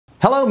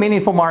Hello,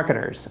 meaningful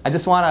marketers. I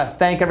just want to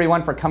thank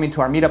everyone for coming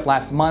to our meetup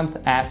last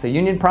month at the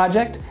Union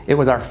Project. It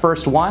was our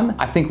first one.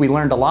 I think we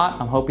learned a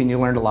lot. I'm hoping you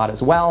learned a lot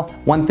as well.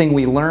 One thing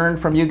we learned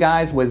from you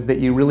guys was that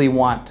you really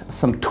want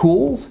some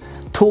tools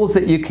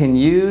that you can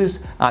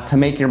use to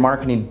make your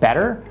marketing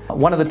better.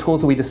 One of the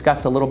tools that we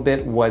discussed a little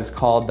bit was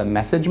called the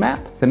message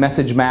map. The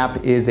message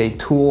map is a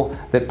tool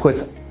that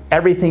puts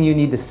everything you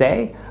need to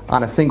say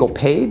on a single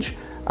page.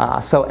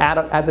 So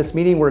at this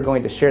meeting, we're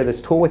going to share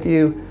this tool with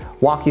you,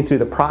 walk you through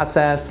the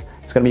process.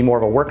 It's going to be more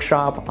of a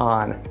workshop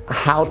on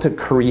how to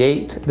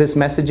create this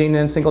messaging in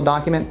a single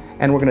document,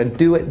 and we're going to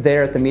do it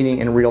there at the meeting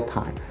in real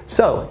time.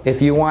 So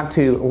if you want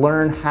to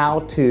learn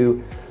how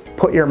to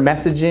put your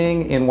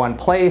messaging in one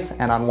place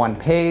and on one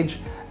page,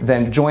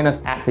 then join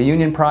us at the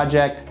Union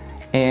Project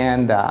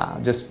and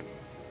just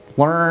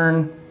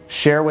learn,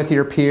 share with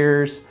your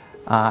peers,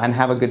 and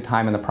have a good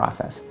time in the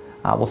process.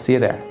 We'll see you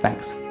there.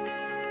 Thanks.